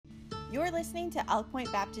You're listening to Elk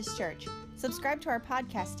Point Baptist Church. Subscribe to our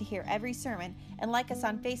podcast to hear every sermon and like us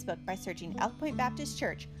on Facebook by searching Elk Point Baptist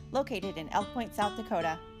Church, located in Elk Point, South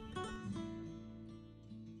Dakota.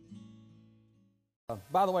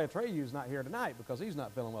 By the way, Atreyu's not here tonight because he's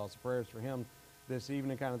not feeling well. So prayers for him this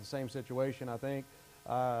evening, kind of the same situation, I think.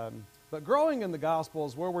 But growing in the gospel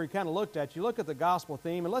is where we kind of looked at. You look at the gospel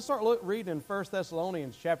theme, and let's start reading in 1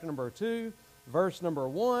 Thessalonians chapter number 2, verse number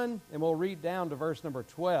 1, and we'll read down to verse number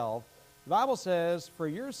 12. The Bible says, "For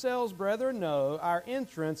yourselves, brethren, know our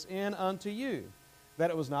entrance in unto you,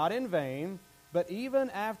 that it was not in vain, but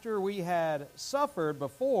even after we had suffered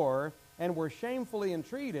before and were shamefully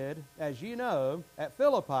entreated, as ye know, at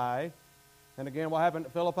Philippi." And again, what happened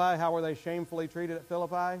at Philippi? How were they shamefully treated at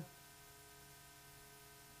Philippi?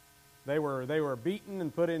 They were beaten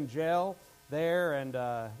and put in jail there. And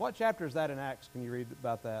what chapter is that in Acts? Can you read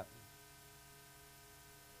about that?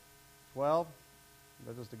 12? Is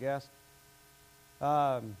that just a guess?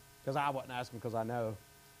 Because I wasn't asking because I know.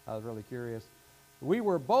 I was really curious. "We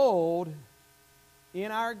were bold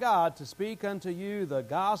in our God to speak unto you the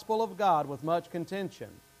gospel of God with much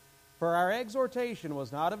contention. For our exhortation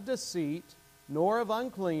was not of deceit, nor of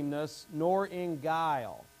uncleanness, nor in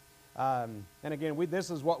guile." And again,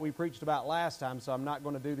 this is what we preached about last time, so I'm not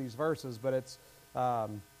going to do these verses, but it's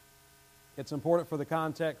important for the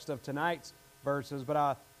context of tonight's verses.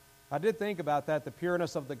 But I did think about that, the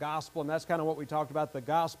pureness of the gospel, and that's kind of what we talked about, the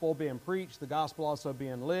gospel being preached, the gospel also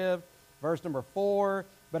being lived. Verse number 4,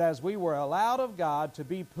 "But as we were allowed of God to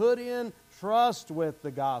be put in trust with the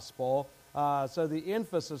gospel," so the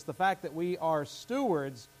emphasis, the fact that we are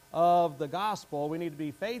stewards of the gospel, we need to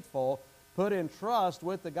be faithful, put in trust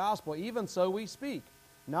with the gospel, "even so we speak,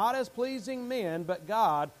 not as pleasing men, but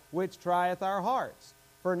God, which trieth our hearts.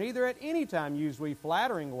 For neither at any time use we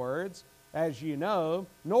flattering words, as ye know,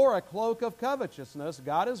 nor a cloak of covetousness,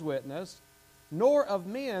 God is witness, nor of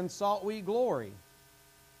men sought we glory,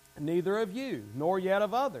 neither of you, nor yet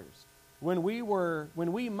of others, when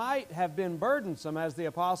we might have been burdensome as the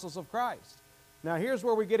apostles of Christ." Now here's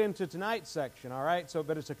where we get into tonight's section, all right?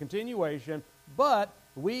 But it's a continuation. "But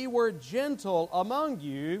we were gentle among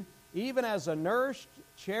you, even as a nurse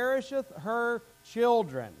cherisheth her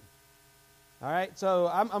children." All right, so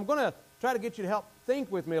I'm going to try to get you to help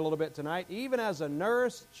think with me a little bit tonight. "Even as a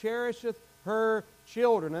nurse cherisheth her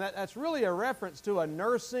children." And that's really a reference to a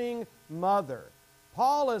nursing mother.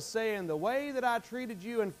 Paul is saying the way that I treated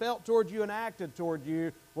you and felt toward you and acted toward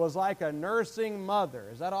you was like a nursing mother.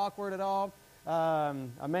 Is that awkward at all?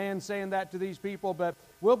 A man saying that to these people, but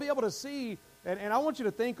we'll be able to see, and I want you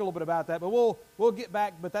to think a little bit about that, but we'll get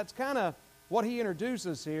back, but that's kind of what he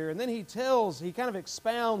introduces here, and then he kind of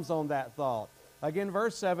expounds on that thought. Again,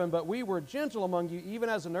 verse 7, "But we were gentle among you, even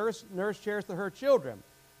as a nurse cherisheth her children."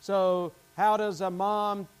 So how does a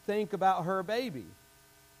mom think about her baby?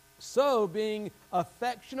 "So, being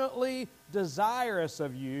affectionately desirous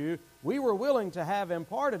of you, we were willing to have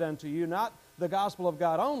imparted unto you not the gospel of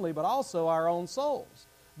God only, but also our own souls,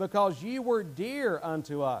 because ye were dear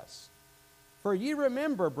unto us. For ye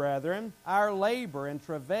remember, brethren, our labor and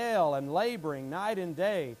travail and laboring night and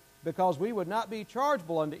day, because we would not be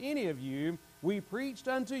chargeable unto any of you. We preached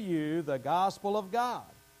unto you the gospel of God.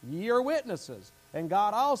 Ye are witnesses, and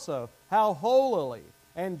God also, how holily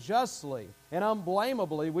and justly and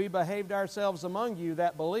unblameably we behaved ourselves among you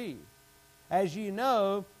that believe. As ye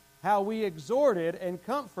know, how we exhorted and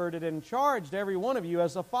comforted and charged every one of you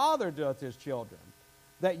as a father doth his children,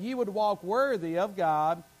 that ye would walk worthy of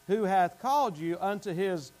God, who hath called you unto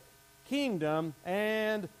his kingdom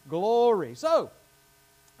and glory." So,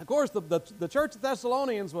 of course, the church of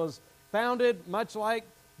Thessalonians was founded much like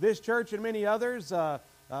this church and many others.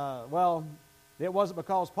 Well, it wasn't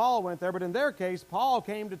because Paul went there, but in their case, Paul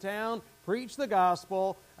came to town, preached the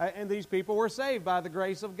gospel, and these people were saved by the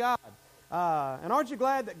grace of God. And aren't you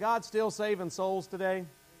glad that God's still saving souls today?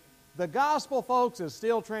 The gospel, folks, is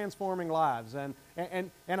still transforming lives. And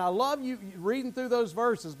I love you reading through those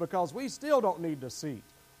verses because we still don't need deceit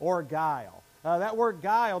or guile. That word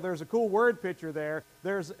guile, there's a cool word picture there.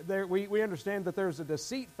 We understand that there's a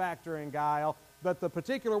deceit factor in guile, but the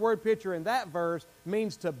particular word picture in that verse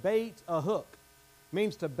means to bait a hook.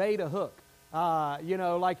 Means to bait a hook.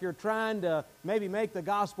 Like you're trying to maybe make the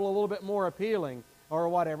gospel a little bit more appealing or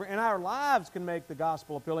whatever. And our lives can make the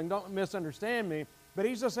gospel appealing. Don't misunderstand me. But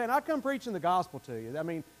he's just saying, I come preaching the gospel to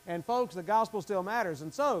you. And folks, the gospel still matters.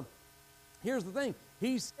 And so, here's the thing.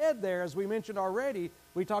 He said there, as we mentioned already,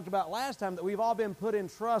 we talked about last time, that we've all been put in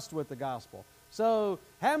trust with the gospel. So,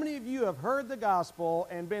 how many of you have heard the gospel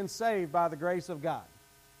and been saved by the grace of God?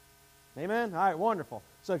 Amen? All right, wonderful.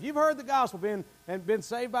 So if you've heard the gospel and been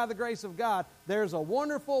saved by the grace of God, there's a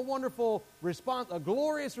wonderful, wonderful a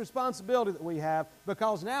glorious responsibility that we have,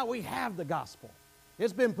 because now we have the gospel.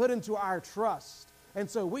 It's been put into our trust. And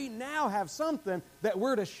so we now have something that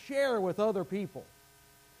we're to share with other people.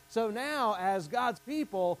 So now, as God's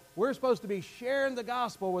people, we're supposed to be sharing the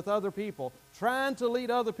gospel with other people, trying to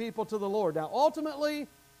lead other people to the Lord. Now, ultimately,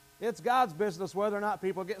 it's God's business whether or not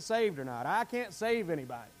people get saved or not. I can't save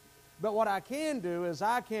anybody. But what I can do is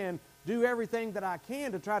I can do everything that I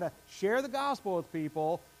can to try to share the gospel with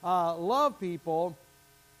people, love people,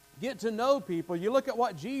 get to know people. You look at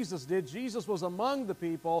what Jesus did. Jesus was among the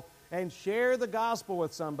people and share the gospel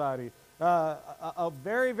with somebody. A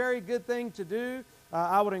very, very good thing to do.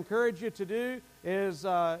 I would encourage you to do is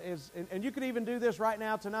and you could even do this right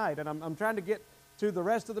now tonight. And I'm trying to get to the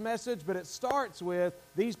rest of the message, but it starts with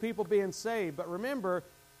these people being saved. But remember,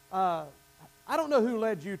 I don't know who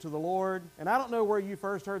led you to the Lord, and I don't know where you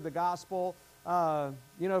first heard the gospel. I'm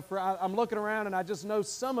looking around, and I just know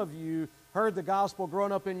some of you heard the gospel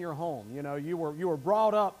growing up in your home. You know, you were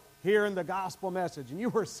brought up hearing the gospel message, and you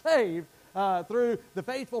were saved through the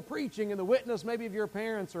faithful preaching and the witness maybe of your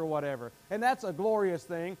parents or whatever. And that's a glorious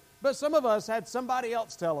thing. But some of us had somebody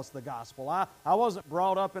else tell us the gospel. I wasn't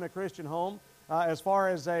brought up in a Christian home as far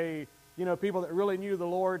as people that really knew the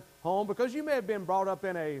Lord home, because you may have been brought up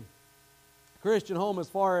in a Christian home as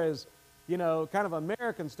far as, kind of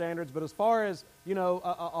American standards, but as far as,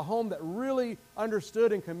 a home that really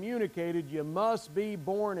understood and communicated, you must be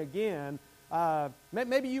born again.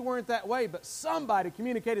 Maybe you weren't that way, but somebody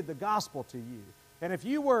communicated the gospel to you. And if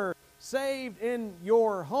you were saved in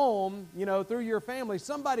your home, through your family,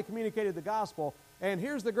 somebody communicated the gospel. And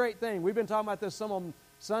here's the great thing. We've been talking about this some on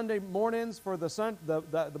Sunday mornings for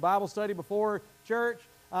the Bible study before church.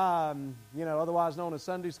 Otherwise known as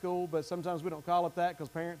Sunday school, but sometimes we don't call it that because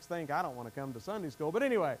parents think I don't want to come to Sunday school. But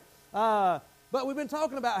anyway, but we've been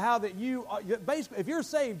talking about how that basically, if you're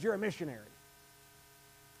saved, you're a missionary.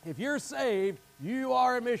 If you're saved, you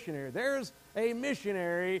are a missionary. There's a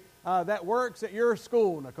missionary that works at your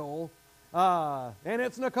school, Nicole, and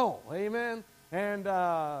it's Nicole. Amen.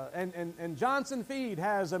 And Johnson Feed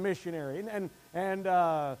has a missionary,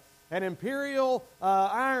 and Imperial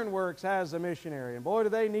Ironworks has a missionary, and boy, do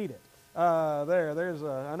they need it. I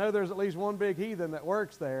know there's at least one big heathen that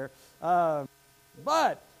works there,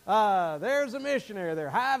 but there's a missionary there.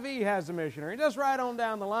 Hy-Vee has a missionary. Just right on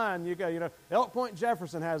down the line, you go. Elk Point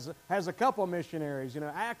Jefferson has a couple of missionaries.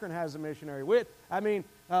 Akron has a missionary.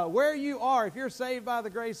 Where you are, if you're saved by the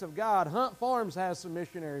grace of God, Hunt Farms has some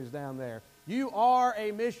missionaries down there. You are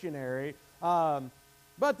a missionary.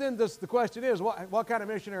 But then the question is, what kind of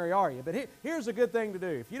missionary are you? But here's a good thing to do.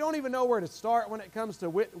 If you don't even know where to start when it comes to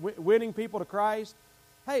winning people to Christ,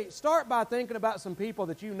 hey, start by thinking about some people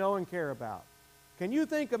that you know and care about. Can you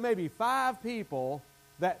think of maybe 5 people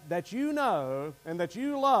that you know and that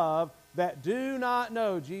you love that do not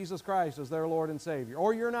know Jesus Christ as their Lord and Savior?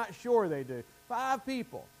 Or you're not sure they do. 5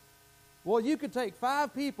 people. Well, you could take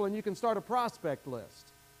 5 people and you can start a prospect list.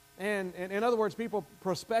 And in other words,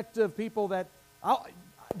 prospective people that...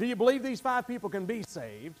 Do you believe these 5 people can be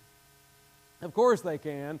saved? Of course they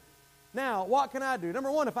can. Now, what can I do? Number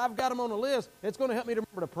one, if I've got them on a list, it's going to help me to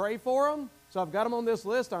remember to pray for them. So I've got them on this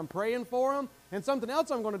list. I'm praying for them. And something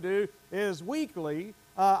else I'm going to do is weekly,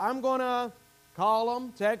 I'm going to call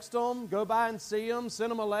them, text them, go by and see them, send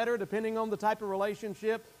them a letter, depending on the type of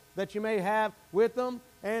relationship that you may have with them,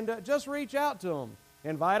 and just reach out to them.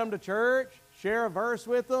 Invite them to church, share a verse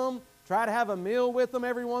with them, try to have a meal with them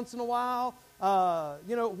every once in a while.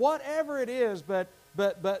 Whatever it is, but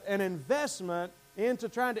an investment into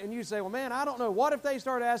trying to, and you say, well, man, I don't know. What if they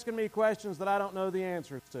start asking me questions that I don't know the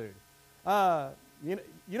answers to? You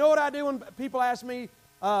know what I do when people ask me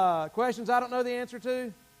questions I don't know the answer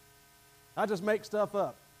to? I just make stuff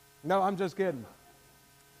up. No, I'm just kidding.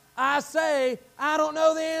 I say, I don't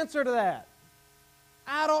know the answer to that.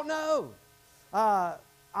 I don't know.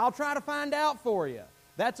 I'll try to find out for you.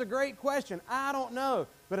 That's a great question. I don't know.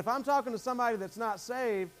 But if I'm talking to somebody that's not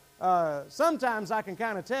saved, sometimes I can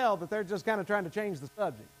kind of tell that they're just kind of trying to change the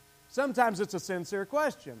subject. Sometimes it's a sincere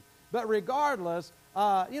question. But regardless,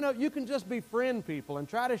 you can just befriend people and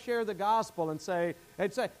try to share the gospel and say,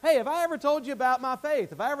 hey, have I ever told you about my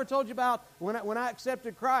faith? Have I ever told you about when I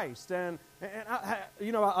accepted Christ? And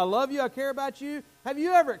I love you, I care about you. Have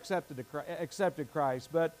you ever accepted Christ?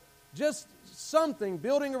 But just something,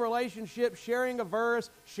 building a relationship, sharing a verse,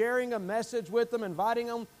 sharing a message with them, inviting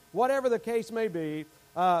them, whatever the case may be.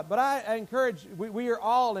 But I encourage, we are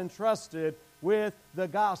all entrusted with the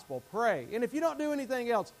gospel. Pray. And if you don't do anything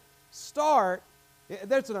else, start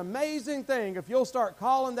That's an amazing thing if you'll start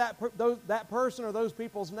calling that person or those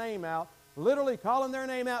people's name out, literally calling their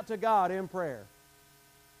name out to God in prayer.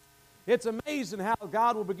 It's amazing how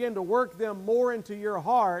God will begin to work them more into your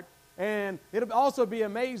heart, and it'll also be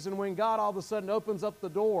amazing when God all of a sudden opens up the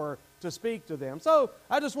door to speak to them. So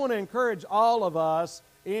I just want to encourage all of us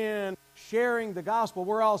in sharing the gospel.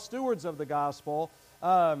 We're all stewards of the gospel.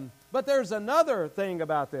 But there's another thing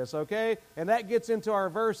about this, okay? And that gets into our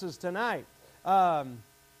verses tonight.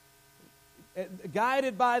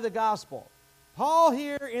 Guided by the gospel. Paul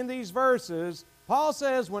here in these verses, Paul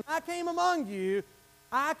says, when I came among you,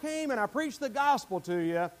 I came and I preached the gospel to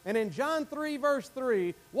you. And in John 3, verse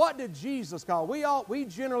 3, what did Jesus call? We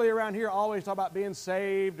generally around here always talk about being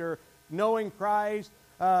saved or knowing Christ.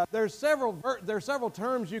 There's several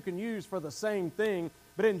terms you can use for the same thing.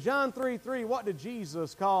 But in John 3:3, what did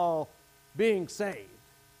Jesus call being saved?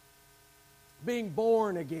 Being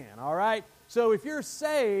born again, all right? So if you're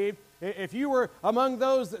saved, if you were among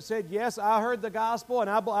those that said, yes, I heard the gospel and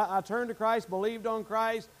I turned to Christ, believed on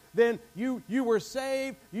Christ, then you were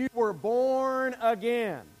saved, you were born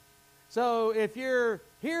again. So if you're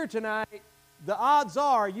here tonight, the odds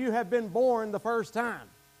are you have been born the first time.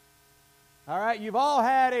 All right? You've all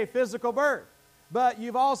had a physical birth, but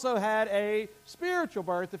you've also had a spiritual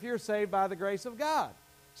birth if you're saved by the grace of God.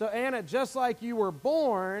 So Anna, just like you were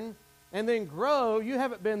born and then grow, you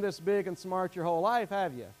haven't been this big and smart your whole life,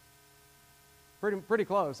 have you? Pretty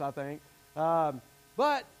close, I think.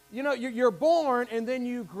 But you know, you're born and then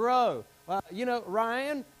you grow.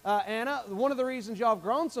 Ryan, Anna, one of the reasons y'all have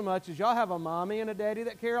grown so much is y'all have a mommy and a daddy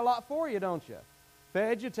that care a lot for you, don't you?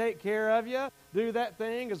 Fed you, take care of you, do that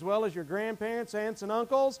thing, as well as your grandparents, aunts, and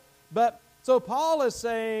uncles. But so Paul is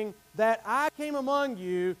saying that I came among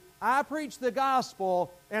you, I preached the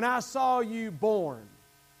gospel, and I saw you born.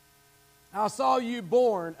 I saw you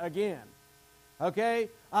born again. Okay?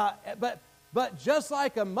 But just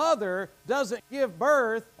like a mother doesn't give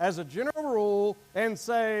birth as a general rule and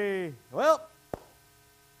say, well,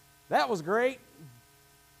 that was great,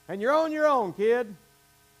 and you're on your own, kid.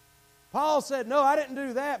 Paul said, no, I didn't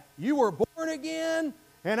do that. You were born again,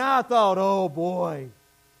 and I thought, oh boy,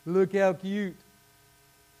 look how cute.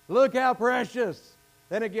 Look how precious.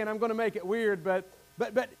 Then again, I'm going to make it weird, but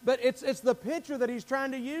it's the picture that he's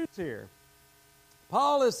trying to use here.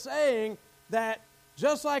 Paul is saying that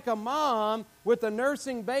just like a mom with a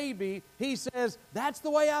nursing baby, he says, that's the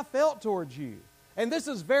way I felt towards you. And this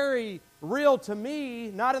is very real to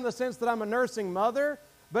me, not in the sense that I'm a nursing mother,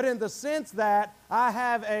 but in the sense that I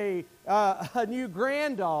have a new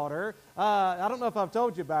granddaughter. I don't know if I've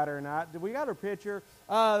told you about her or not. We got her picture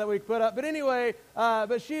that we put up. But anyway,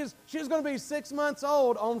 but she's going to be 6 months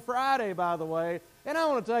old on Friday, by the way. And I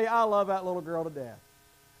want to tell you, I love that little girl to death.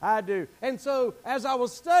 I do. And so as I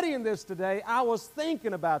was studying this today, I was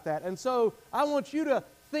thinking about that. And so I want you to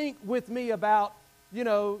think with me about,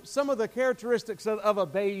 some of the characteristics of a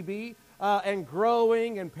baby and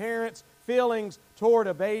growing and parents' feelings toward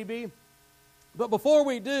a baby. But before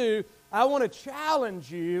we do, I want to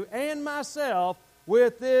challenge you and myself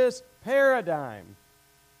with this paradigm.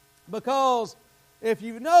 Because if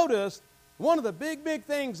you've noticed, one of the big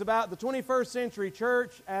things about the 21st century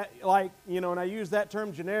church, and I use that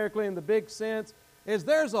term generically in the big sense, is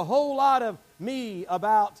there's a whole lot of me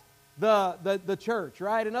about the church,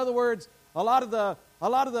 right? In other words, a lot of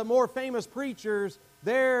the more famous preachers,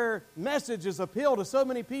 their messages appeal to so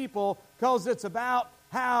many people because it's about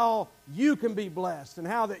how you can be blessed and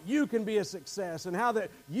how that you can be a success and how that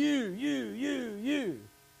you.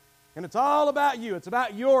 And it's all about you. It's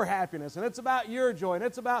about your happiness and it's about your joy and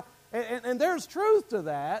it's about... And there's truth to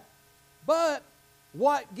that, but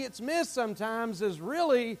what gets missed sometimes is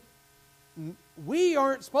really we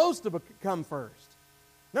aren't supposed to come first.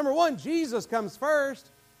 Number one, Jesus comes first.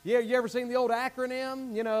 Yeah, you ever seen the old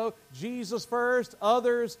acronym? Jesus first,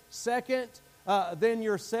 others second, then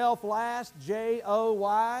yourself last,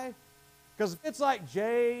 J-O-Y. Because if it's like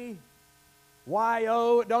J-Y-O,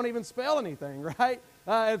 it don't even spell anything, right?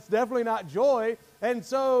 It's definitely not joy. And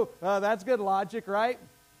so that's good logic, right?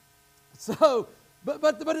 So,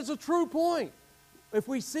 but it's a true point. If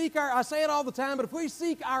we seek I say it all the time, but if we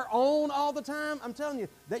seek our own all the time, I'm telling you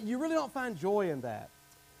that you really don't find joy in that.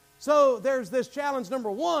 So there's this challenge,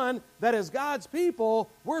 number one, that as God's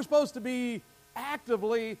people, we're supposed to be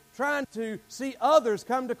actively trying to see others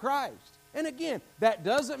come to Christ. And again, that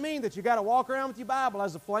doesn't mean that you got to walk around with your Bible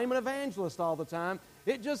as a flaming evangelist all the time.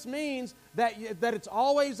 It just means that it's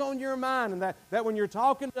always on your mind and that when you're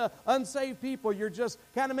talking to unsaved people, you're just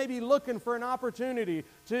kind of maybe looking for an opportunity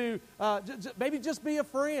to maybe just be a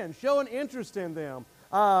friend, show an interest in them,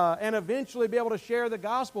 and eventually be able to share the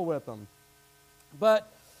gospel with them.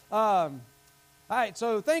 But, all right,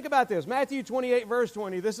 so think about this. Matthew 28, verse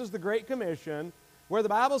 20, this is the Great Commission, where the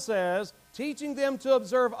Bible says, teaching them to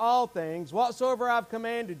observe all things, whatsoever I've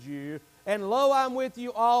commanded you, and lo, I'm with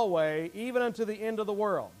you always, even unto the end of the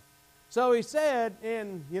world. So he said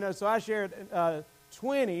so I shared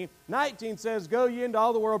 19 says, go ye into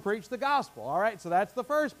all the world, preach the gospel. All right, so that's the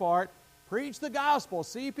first part. Preach the gospel,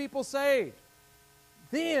 see people saved.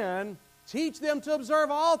 Then teach them to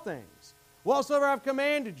observe all things, whatsoever I've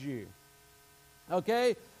commanded you.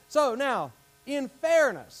 Okay, so now, in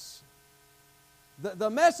fairness, the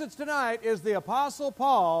message tonight is the Apostle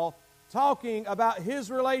Paul talking about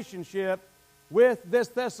his relationship with this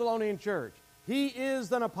Thessalonian church. He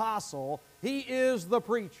is an apostle. He is the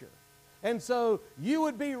preacher. And so you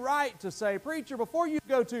would be right to say, preacher, before you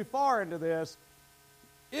go too far into this,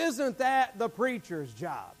 isn't that the preacher's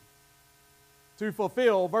job to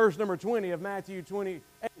fulfill verse number 20 of Matthew 28?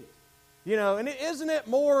 And isn't it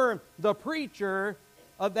more the preacher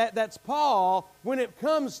of that's Paul when it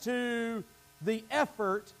comes to the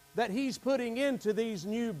effort that he's putting into these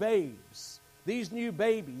new babes, these new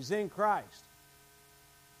babies in Christ?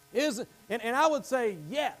 And I would say,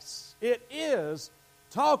 yes, it is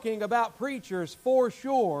talking about preachers for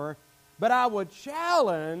sure, but I would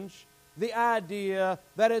challenge the idea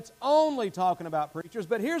that it's only talking about preachers.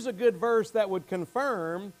 But here's a good verse that would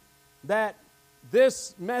confirm that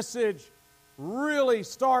this message really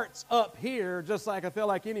starts up here, just like I feel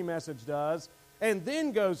like any message does, and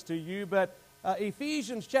then goes to you. But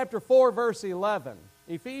Ephesians chapter 4, verse 11.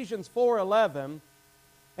 Ephesians 4:11,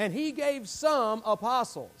 and he gave some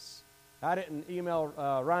apostles. I didn't email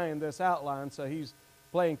Ryan this outline, so he's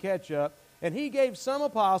playing catch-up. And he gave some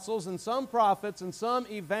apostles and some prophets and some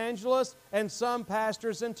evangelists and some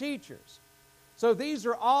pastors and teachers. So these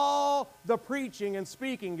are all the preaching and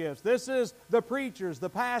speaking gifts. This is the preachers, the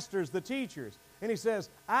pastors, the teachers. And he says,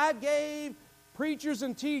 I gave preachers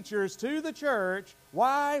and teachers to the church.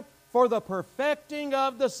 Why? For the perfecting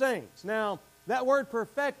of the saints. Now, that word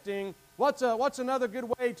perfecting, what's another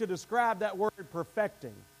good way to describe that word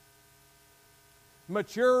perfecting?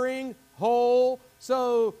 Maturing, whole.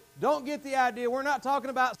 So don't get the idea, we're not talking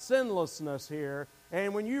about sinlessness here.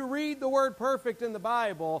 And when you read the word perfect in the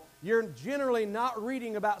Bible, you're generally not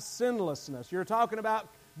reading about sinlessness. You're talking about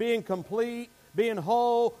being complete, being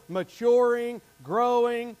whole, maturing,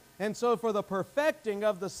 growing. And so for the perfecting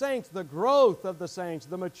of the saints, the growth of the saints,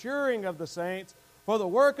 the maturing of the saints, for the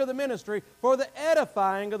work of the ministry, for the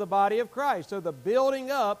edifying of the body of Christ. So the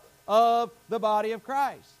building up of the body of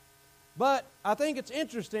Christ. But I think it's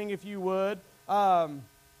interesting, if you would, look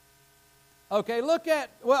at,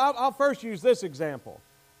 I'll first use this example.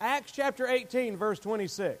 Acts chapter 18, verse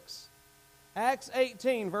 26. Acts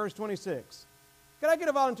 18, verse 26. Could I get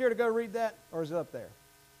a volunteer to go read that, or is it up there?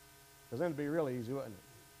 Because then it'd be really easy, wouldn't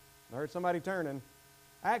it? I heard somebody turning.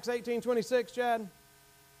 Acts 18, 26, Chad.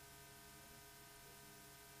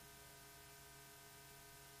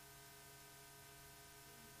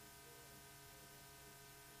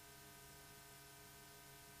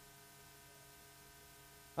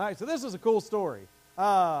 All right, so this is a cool story.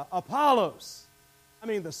 Apollos,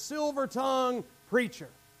 the silver-tongued preacher.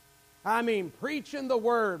 Preaching the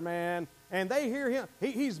word, man. And they hear him.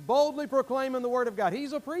 He's boldly proclaiming the word of God.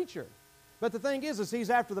 He's a preacher. But the thing is he's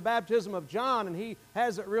after the baptism of John, and he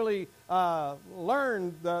hasn't really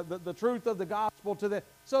learned the truth of the gospel to the...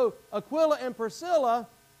 So Aquila and Priscilla,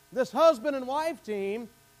 this husband and wife team,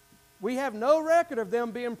 we have no record of them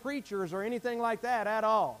being preachers or anything like that at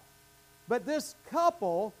all. But this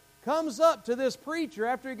couple comes up to this preacher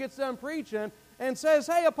after he gets done preaching and says,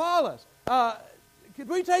 hey, Apollos, could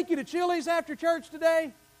we take you to Chili's after church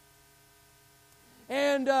today?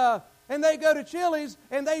 And they go to Chili's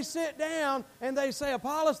and they sit down and they say,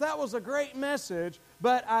 Apollos, that was a great message,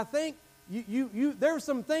 but I think there's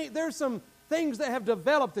some things that have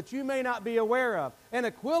developed that you may not be aware of. And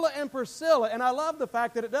Aquila and Priscilla, and I love the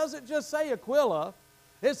fact that it doesn't just say Aquila,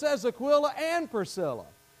 it says Aquila and Priscilla.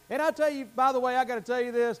 And I tell you, by the way, I got to tell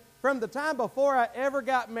you this, from the time before I ever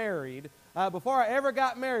got married, I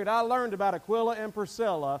learned about Aquila and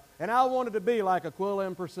Priscilla, and I wanted to be like Aquila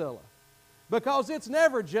and Priscilla. Because it's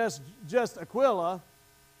never just Aquila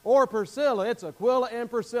or Priscilla, it's Aquila and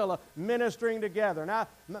Priscilla ministering together. Now,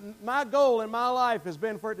 my goal in my life has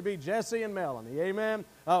been for it to be Jesse and Melanie, amen?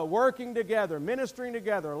 Working together, ministering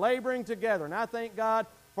together, laboring together. And I thank God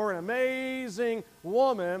for an amazing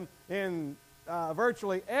woman in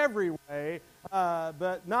virtually every way,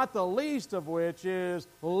 but not the least of which is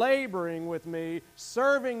laboring with me,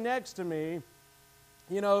 serving next to me.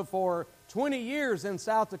 For 20 years in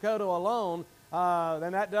South Dakota alone,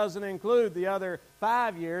 And that doesn't include the other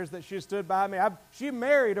 5 years that she stood by me. She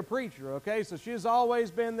married a preacher, okay? So she's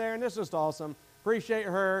always been there, and this is just awesome. Appreciate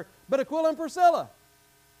her. But Aquila and Priscilla,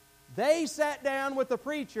 they sat down with the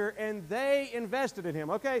preacher and they invested in him,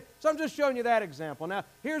 okay? So I'm just showing you that example. Now,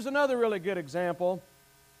 here's another really good example.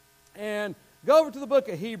 And go over to the book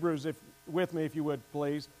of Hebrews with me, if you would,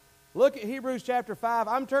 please. Look at Hebrews chapter 5.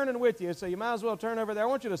 I'm turning with you, so you might as well turn over there. I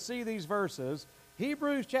want you to see these verses.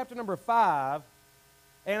 Hebrews chapter number 5,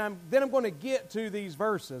 and then I'm going to get to these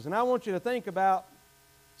verses. And I want you to think about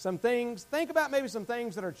some things. Think about maybe some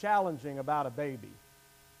things that are challenging about a baby.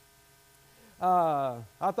 I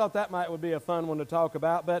thought that would be a fun one to talk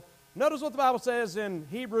about. But notice what the Bible says in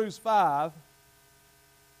Hebrews 5.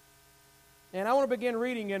 And I want to begin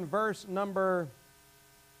reading in verse number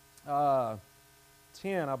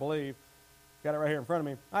 10, I believe. Got it right here in front of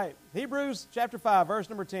me. All right, Hebrews chapter 5, verse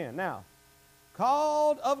number 10. Now,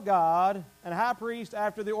 called of God and high priest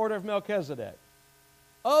after the order of Melchizedek,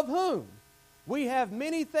 of whom we have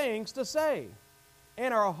many things to say,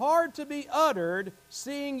 and are hard to be uttered,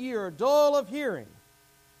 seeing ye are dull of hearing.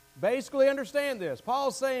 Basically, understand this.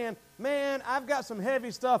 Paul's saying, man, I've got some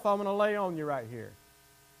heavy stuff I'm going to lay on you right here.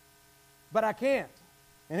 But I can't.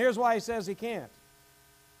 And here's why he says he can't.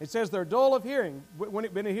 It says they're dull of hearing.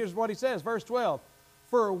 Here's what he says, verse 12.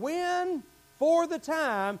 For when, for the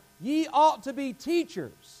time, ye ought to be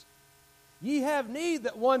teachers, ye have need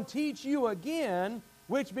that one teach you again,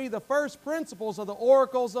 which be the first principles of the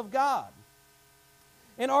oracles of God,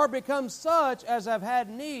 and are become such as have had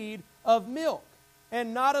need of milk,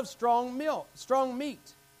 and not of strong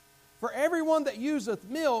meat. For everyone that useth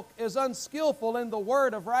milk is unskillful in the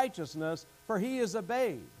word of righteousness, for he is a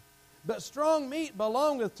babe. But strong meat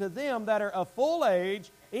belongeth to them that are of full age,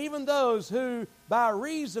 even those who, by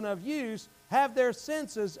reason of use, have their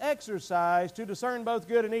senses exercised to discern both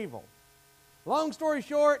good and evil. Long story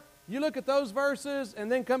short, you look at those verses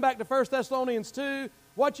and then come back to 1 Thessalonians 2,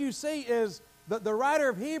 what you see is that the writer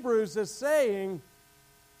of Hebrews is saying,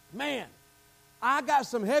 man, I got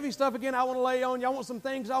some heavy stuff again I want to lay on you. I want some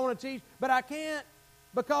things I want to teach, but I can't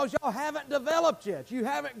because y'all haven't developed yet. You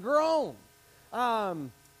haven't grown.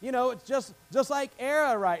 It's just like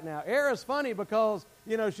Era right now. Era's funny because,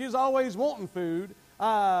 she's always wanting food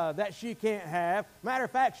that she can't have. Matter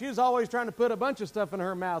of fact, she's always trying to put a bunch of stuff in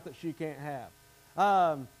her mouth that she can't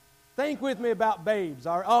have. Think with me about babes.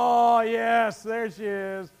 Oh, yes, there she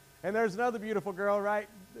is. And there's another beautiful girl right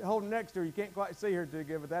holding next to her. You can't quite see her too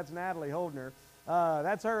good, but that's Natalie holding her.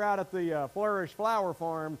 That's her out at the Flourish Flower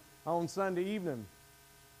Farm on Sunday evening.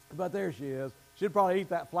 But there she is. She'd probably eat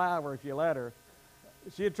that flower if you let her.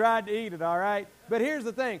 She had tried to eat it, all right? But here's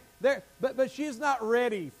the thing. But she's not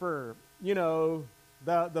ready for,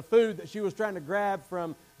 the food that she was trying to grab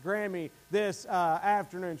from Grammy this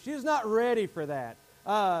afternoon. She's not ready for that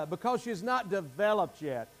because she's not developed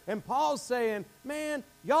yet. And Paul's saying, man,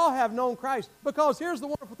 y'all have known Christ. Because here's the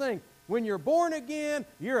wonderful thing. When you're born again,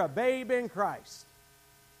 you're a babe in Christ.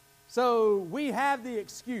 So we have the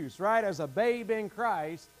excuse, right, as a babe in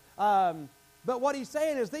Christ. But what he's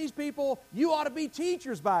saying is these people, you ought to be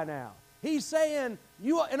teachers by now. He's saying,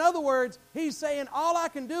 in other words, he's saying, all I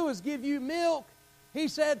can do is give you milk. He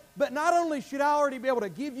said, but not only should I already be able to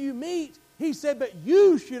give you meat, he said, but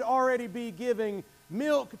you should already be giving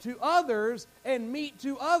milk to others and meat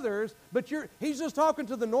to others. But he's just talking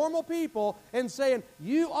to the normal people and saying,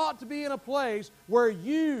 you ought to be in a place where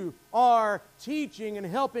you are teaching and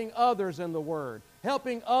helping others in the Word,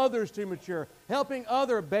 helping others to mature, helping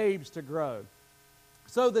other babes to grow.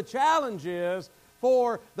 So the challenge is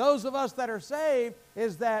for those of us that are saved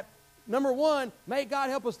is that, number one, may God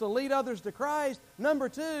help us to lead others to Christ. Number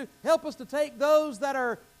two, help us to take those that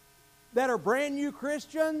are brand new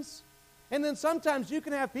Christians. And then sometimes you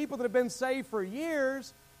can have people that have been saved for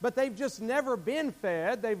years, but they've just never been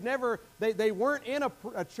fed. They weren't in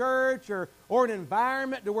a church or an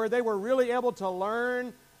environment to where they were really able to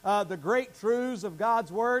learn the great truths of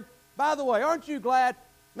God's Word. By the way, aren't you glad?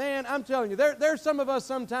 Man, I'm telling you, there's some of us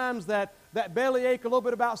sometimes that bellyache a little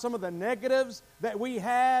bit about some of the negatives that we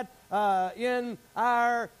had in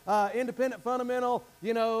our independent, fundamental,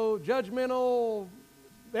 judgmental,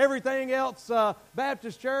 everything else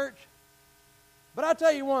Baptist church. But I'll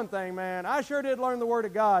tell you one thing, man. I sure did learn the Word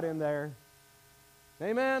of God in there.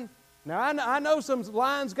 Amen? Now, I know some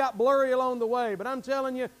lines got blurry along the way, but I'm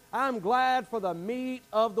telling you, I'm glad for the meat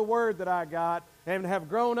of the Word that I got and have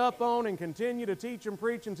grown up on and continue to teach and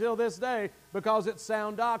preach until this day because it's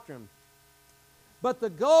sound doctrine. But the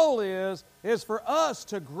goal is for us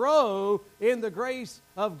to grow in the grace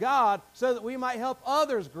of God so that we might help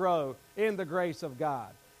others grow in the grace of God.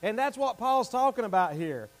 And that's what Paul's talking about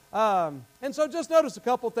here. And so just notice a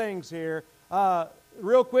couple things here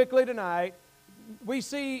real quickly tonight. We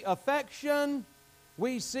see affection,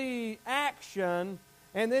 we see action,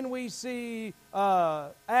 and then we see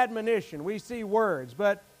admonition. We see words.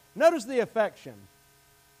 But notice the affection.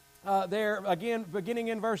 There, again, beginning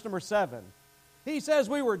in verse number 7. He says,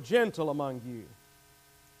 we were gentle among you.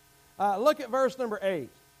 Look at verse number 8.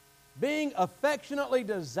 Being affectionately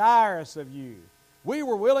desirous of you, we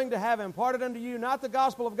were willing to have imparted unto you not the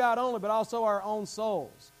gospel of God only, but also our own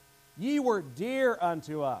souls. Ye were dear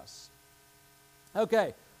unto us.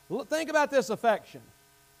 Okay, think about this affection.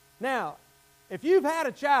 Now, if you've had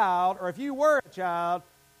a child, or if you were a child,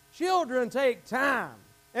 children take time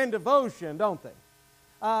and devotion, don't they?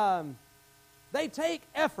 They take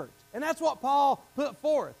effort, and that's what Paul put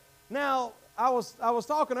forth. Now, I was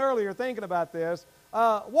talking earlier, thinking about this.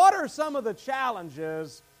 What are some of the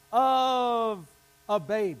challenges of a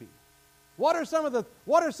baby? What are some of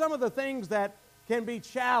the things that can be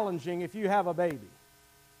challenging if you have a baby?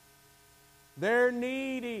 They're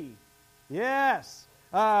needy. Yes.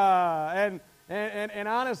 And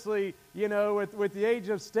honestly, you know, with the age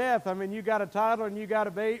of Steph, I mean, you got a toddler and you got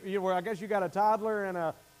a baby. Well, I guess you got a toddler and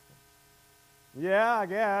a, yeah, I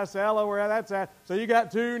guess, Ella, where that's at. So you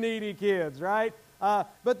got two needy kids, right?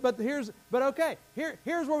 But here's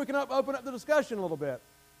where we can open up the discussion a little bit.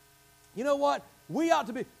 You know what? We ought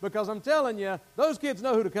to be, because I'm telling you, those kids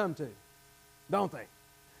know who to come to, don't they?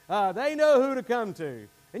 They know who to come to.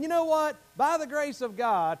 And you know what? By the grace of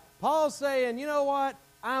God, Paul's saying, you know what?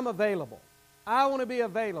 I'm available. I want to be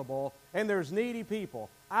available, and there's needy people.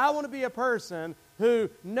 I want to be a person who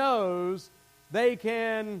knows they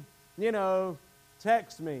can, you know,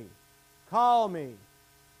 text me, call me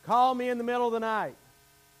in the middle of the night.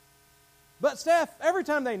 But Steph, every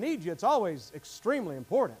time they need you, it's always extremely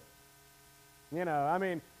important. You know, I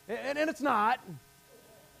mean, and it's not.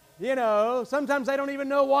 You know, sometimes they don't even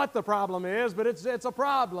know what the problem is, but it's a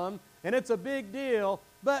problem, and it's a big deal.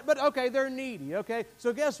 But okay, they're needy, okay?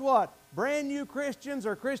 So guess what? Brand new Christians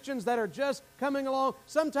or Christians that are just coming along,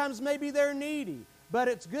 sometimes maybe they're needy. But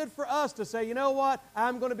it's good for us to say, you know what?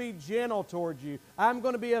 I'm going to be gentle towards you. I'm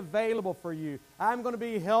going to be available for you. I'm going to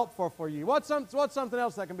be helpful for you. What's something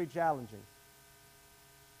else that can be challenging?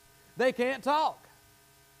 They can't talk.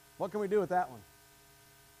 What can we do with that one?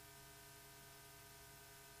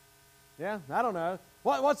 Yeah, I don't know.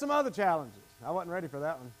 What's some other challenges? I wasn't ready for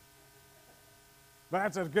that one. But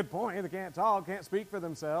that's a good point. They can't talk, can't speak for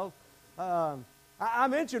themselves. I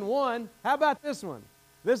mentioned one. How about this one?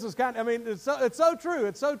 This is kind of, I mean, it's so true.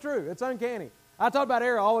 It's so true. It's uncanny. I talked about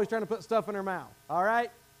Era always trying to put stuff in her mouth, all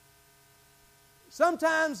right?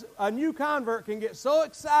 Sometimes a new convert can get so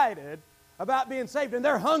excited about being saved, and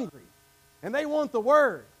they're hungry, and they want the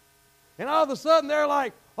Word. And all of a sudden, they're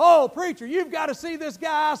like, oh, preacher, you've got to see this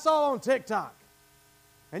guy I saw on TikTok.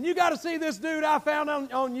 And you got to see this dude I found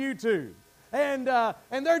on YouTube. And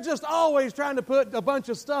they're just always trying to put a bunch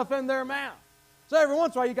of stuff in their mouth. So every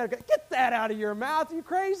once in a while, you got to get that out of your mouth. Are you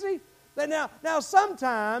crazy? Now,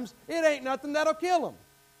 sometimes it ain't nothing that'll kill them.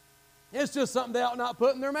 It's just something they ought not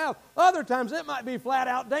put in their mouth. Other times, it might be flat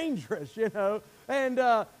out dangerous, you know.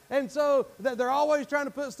 And so they're always trying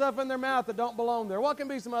to put stuff in their mouth that don't belong there. What can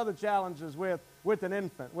be some other challenges with an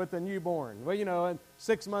infant, with a newborn? Well, you know, and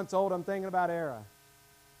 6 months old, I'm thinking about Era.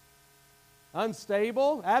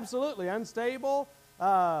 Unstable, absolutely unstable.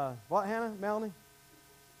 What, Hannah, Melanie?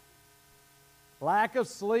 Lack of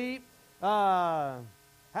sleep.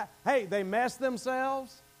 Hey, they mess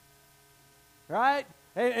themselves, right?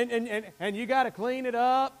 And you got to clean it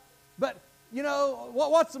up. But you know,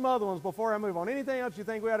 what's some other ones before I move on? Anything else you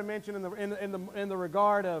think we ought to mention in the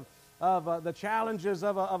regard of the challenges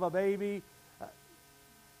of a baby?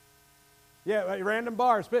 Yeah, random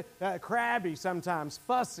bars, crabby sometimes,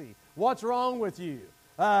 fussy. What's wrong with you?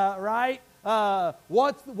 Right? Why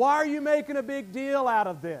are you making a big deal out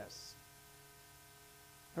of this?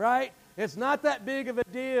 Right? It's not that big of a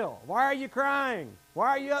deal. Why are you crying? Why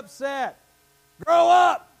are you upset? Grow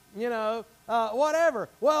up! You know, whatever.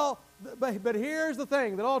 Well, but here's the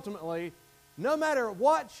thing, that ultimately, no matter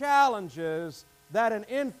what challenges that an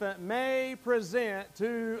infant may present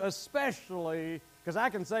to, especially, because I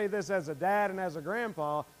can say this as a dad and as a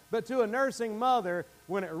grandpa, but to a nursing mother,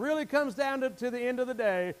 when it really comes down to the end of the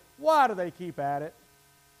day, why do they keep at it?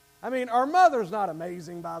 I mean, are mothers not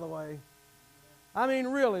amazing, by the way? I mean,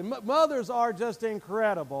 really, mothers are just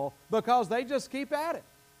incredible because they just keep at it.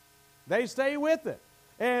 They stay with it.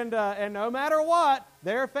 And no matter what,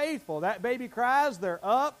 they're faithful. That baby cries, they're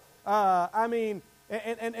up. I mean,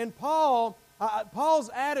 and Paul's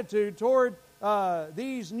attitude toward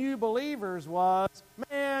these new believers was,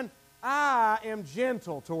 man, I am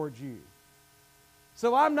gentle towards you.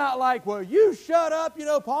 So I'm not like, well, you shut up.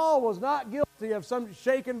 Paul was not guilty of some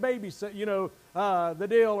shaking baby, the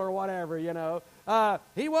deal or whatever,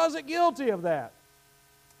 He wasn't guilty of that.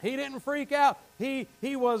 He didn't freak out. He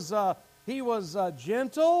was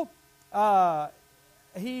gentle.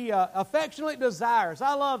 He affectionately desires.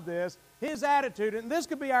 I love this. His attitude, and this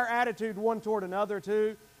could be our attitude one toward another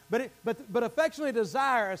too, but affectionately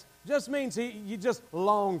desirous just means you just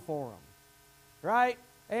long for him, right?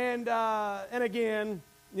 And again,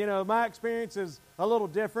 my experience is a little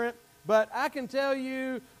different, but I can tell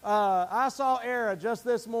you, I saw Era just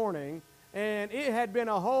this morning, and it had been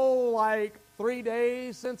a whole 3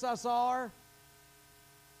 days since I saw her,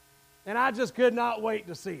 and I just could not wait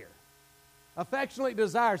to see her. Affectionately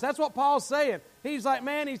desires. That's what Paul's saying. He's like,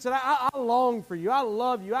 man, he said, I long for you. I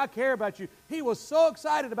love you. I care about you. He was so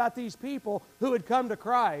excited about these people who had come to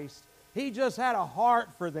Christ. He just had a heart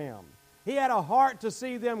for them. He had a heart to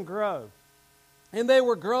see them grow. And they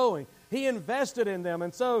were growing. He invested in them.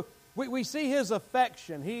 And so we see his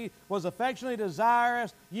affection. He was affectionately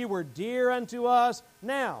desirous. You were dear unto us.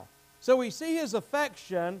 Now, so we see his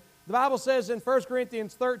affection. The Bible says in 1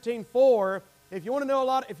 Corinthians 13:4, if you want to know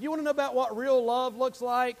about what real love looks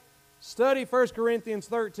like, study 1 Corinthians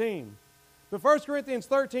 13. But 1 Corinthians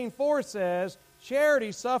 13:4 says,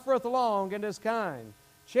 charity suffereth long and is kind.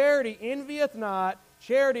 Charity envieth not.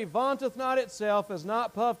 Charity vaunteth not itself, is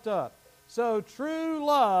not puffed up. So true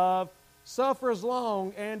love suffers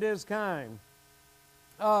long and is kind.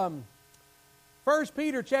 1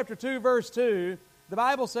 Peter chapter 2, verse 2, the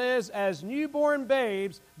Bible says, as newborn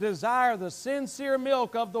babes desire the sincere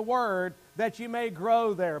milk of the Word, that you may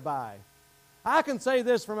grow thereby. I can say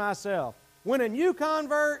this for myself. When a new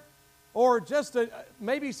convert, or just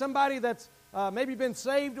maybe somebody that's maybe been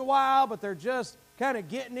saved a while, but they're just kind of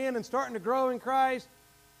getting in and starting to grow in Christ,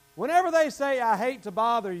 whenever they say, I hate to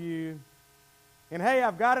bother you, and hey,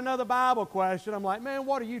 I've got another Bible question, I'm like, man,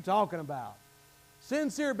 what are you talking about?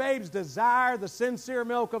 Sincere babes desire the sincere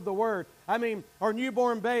milk of the Word. Or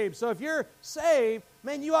newborn babes. So if you're saved,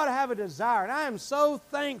 man, you ought to have a desire. And I am so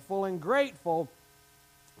thankful and grateful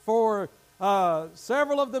for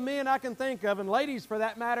several of the men I can think of, and ladies for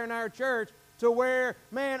that matter in our church, to where,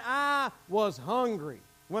 man, I was hungry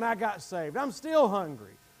when I got saved. I'm still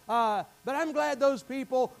hungry. But I'm glad those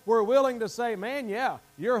people were willing to say, man, yeah,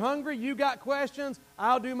 you're hungry, you got questions,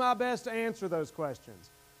 I'll do my best to answer those questions.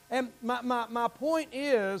 And my point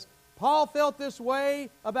is, Paul felt this way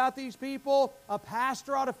about these people. A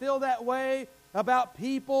pastor ought to feel that way about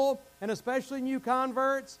people, and especially new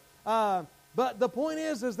converts. But the point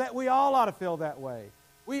is that we all ought to feel that way.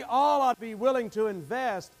 We all ought to be willing to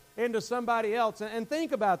invest into somebody else. And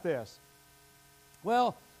think about this.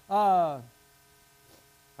 Well, I'm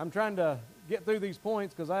trying to get through these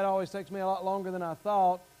points because that always takes me a lot longer than I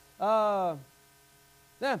thought. I'll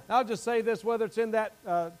just say this, whether it's in that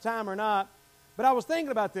time or not. But I was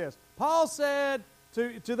thinking about this. Paul said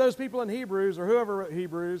to those people in Hebrews, or whoever wrote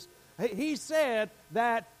Hebrews, he said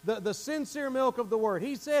that the sincere milk of the Word.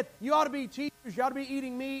 He said you ought to be teachers, you ought to be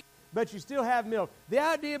eating meat, but you still have milk. The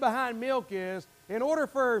idea behind milk is, in order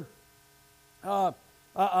for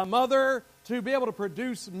a mother to be able to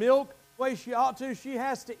produce milk the way she ought to, she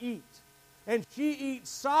has to eat. And she eats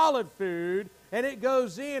solid food, and it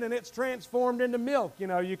goes in and it's transformed into milk.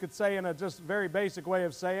 You could say in a just very basic way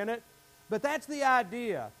of saying it. But that's the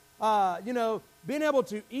idea. Being able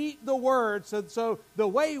to eat the Word, so the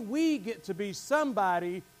way we get to be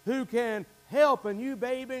somebody who can help a new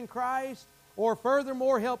babe in Christ, or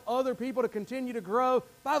furthermore help other people to continue to grow.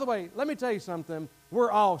 By the way, let me tell you something.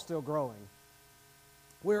 We're all still growing.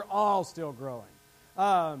 We're all still growing.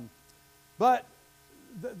 But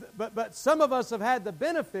some of us have had the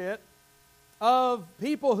benefit of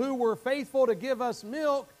people who were faithful to give us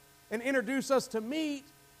milk and introduce us to meat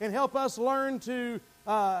and help us learn to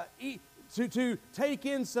eat, to take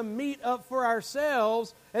in some meat up for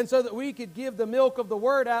ourselves, and so that we could give the milk of the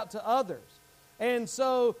Word out to others. And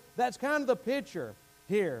so that's kind of the picture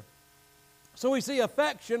here. So we see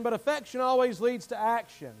affection, but affection always leads to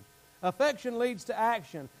action. Affection leads to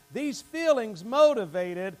action. These feelings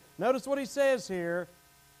motivated, notice what he says here,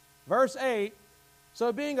 verse 8,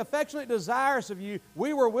 so being affectionately desirous of you,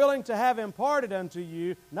 we were willing to have imparted unto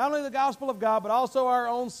you not only the gospel of God, but also our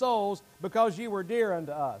own souls, because ye were dear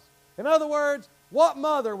unto us. In other words, what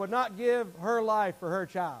mother would not give her life for her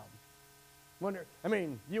child?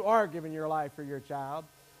 You are giving your life for your child.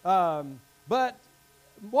 But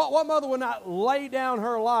what mother would not lay down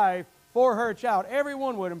her life for her child?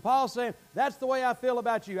 Everyone would. And Paul's saying, that's the way I feel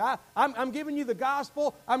about you. I'm giving you the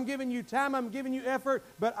gospel. I'm giving you time. I'm giving you effort.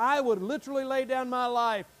 But I would literally lay down my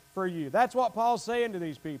life for you. That's what Paul's saying to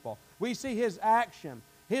these people. We see his action,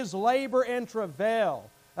 his labor and travail.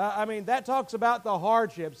 That talks about the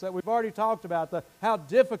hardships that we've already talked about, how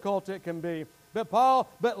difficult it can be.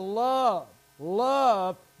 But love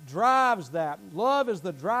drives that. Love is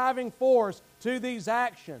the driving force to these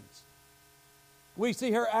actions. We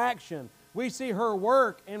see her action. We see her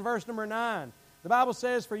work in verse number 9. The Bible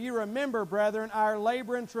says, "For you remember, brethren, our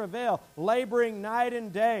labor and travail, laboring night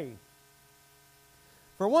and day."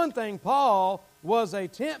 For one thing, Paul was a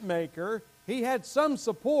tent maker. He had some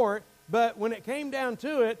support, but when it came down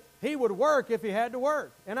to it, he would work if he had to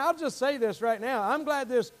work. And I'll just say this right now. I'm glad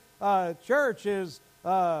this church is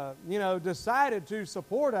decided to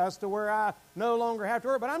support us to where I no longer have to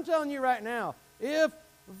work. But I'm telling you right now, if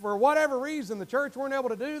for whatever reason the church weren't able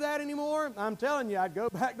to do that anymore, I'm telling you, I'd go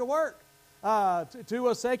back to work, to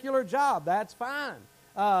a secular job. That's fine.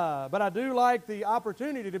 But I do like the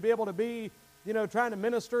opportunity to be able to be, trying to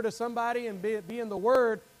minister to somebody and be in the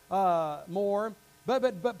Word more.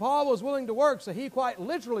 But Paul was willing to work, so he quite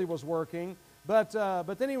literally was working. But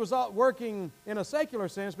then he was working in a secular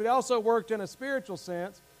sense, but he also worked in a spiritual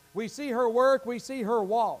sense. We see her work, we see her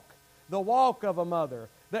walk, the walk of a mother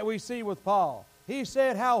that we see with Paul. He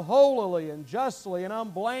said how holily and justly and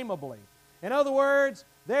unblameably. In other words,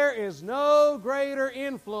 there is no greater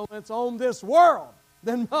influence on this world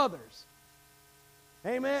than mothers.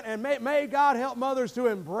 Amen? And may God help mothers to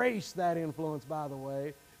embrace that influence, by the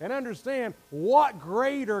way, and understand what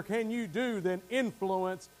greater can you do than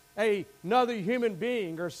influence another human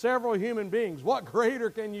being or several human beings. What greater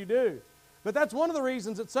can you do? But that's one of the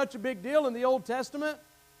reasons it's such a big deal in the Old Testament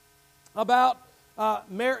about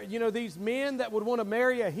these men that would want to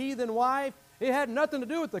marry a heathen wife. It had nothing to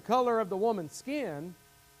do with the color of the woman's skin.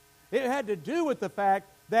 It had to do with the fact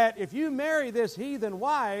that if you marry this heathen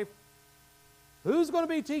wife, who's going to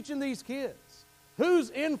be teaching these kids?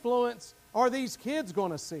 Whose influence are these kids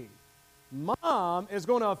going to see? Mom is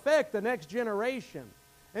going to affect the next generation.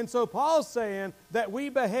 And so Paul's saying that we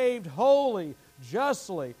behaved wholly,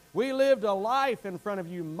 justly. We lived a life in front of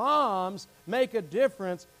you. Moms make a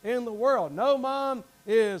difference in the world. No mom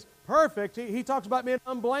is perfect. He talks about being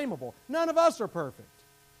unblameable. None of us are perfect.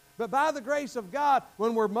 But by the grace of God,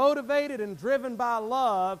 when we're motivated and driven by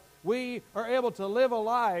love, we are able to live a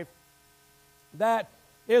life that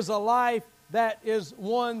is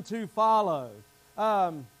one to follow.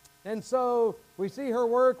 And so we see her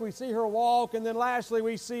work, we see her walk, and then lastly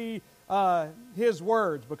we see his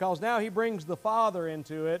words, because now he brings the Father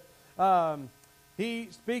into it. He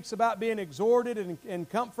speaks about being exhorted and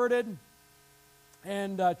comforted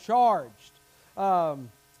and charged.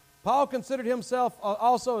 Paul considered himself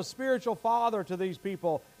also a spiritual father to these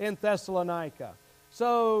people in Thessalonica.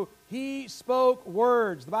 So he spoke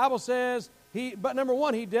words. The Bible says, but number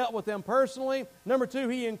one, he dealt with them personally. Number two,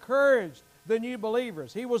 he encouraged the new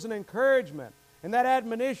believers. He was an encouragement, and that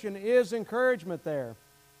admonition is encouragement there.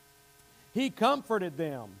 He comforted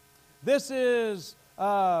them. This is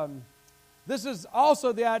also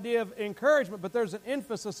the idea of encouragement, but there's an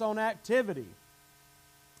emphasis on activity.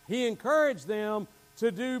 He encouraged them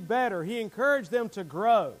to do better. He encouraged them to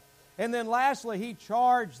grow. And then lastly, he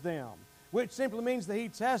charged them, which simply means that he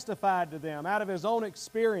testified to them out of his own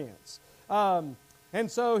experience. And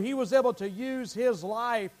so he was able to use his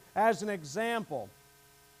life as an example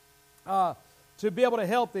to be able to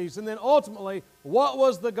help these. And then ultimately, what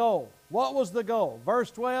was the goal? What was the goal?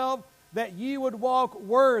 Verse 12, that ye would walk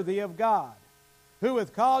worthy of God, who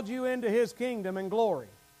hath called you into his kingdom and glory.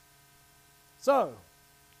 So,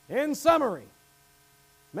 in summary,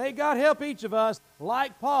 may God help each of us,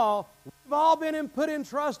 like Paul, we've all been put in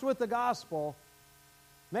trust with the gospel.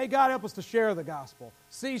 May God help us to share the gospel.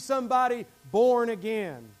 See somebody born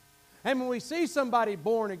again. And when we see somebody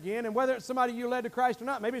born again, and whether it's somebody you led to Christ or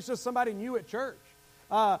not, maybe it's just somebody new at church,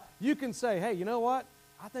 you can say, hey, you know what?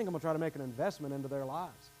 I think I'm going to try to make an investment into their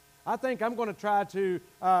lives. I think I'm going to try to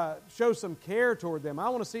show some care toward them. I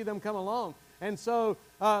want to see them come along. And so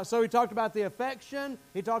he talked about the affection.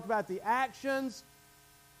 He talked about the actions.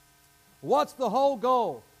 What's the whole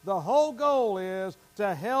goal? The whole goal is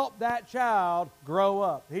to help that child grow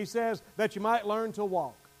up. He says that you might learn to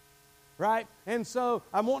walk, right? And so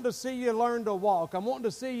I'm wanting to see you learn to walk. I'm wanting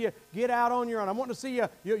to see you get out on your own. I'm wanting to see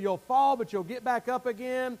you'll fall, but you'll get back up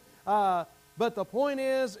again. But the point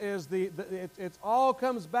is it all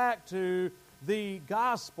comes back to the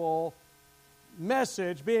gospel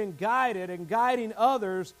message being guided and guiding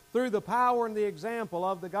others through the power and the example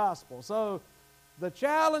of the gospel. So the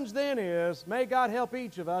challenge then is, may God help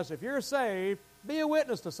each of us, if you're saved, be a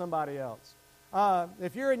witness to somebody else.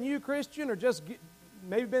 If you're a new Christian or just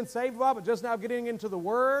maybe been saved a while but just now getting into the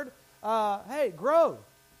Word, hey, grow.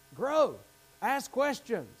 grow. Ask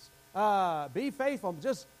questions. Be faithful.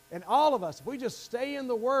 And all of us, if we just stay in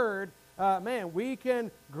the Word, man, we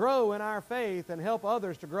can grow in our faith and help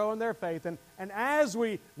others to grow in their faith. And as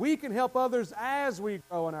we can help others as we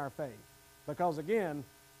grow in our faith. Because, again,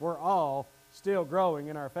 we're all still growing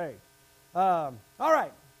in our faith. All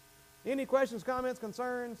right. Any questions, comments,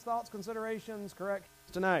 concerns, thoughts, considerations, corrections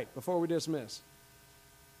tonight before we dismiss?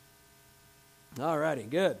 All righty,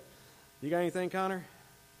 good. You got anything, Connor?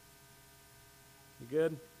 You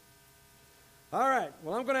good? All right.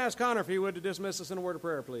 Well, I'm going to ask Connor if he would to dismiss us in a word of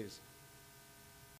prayer, please.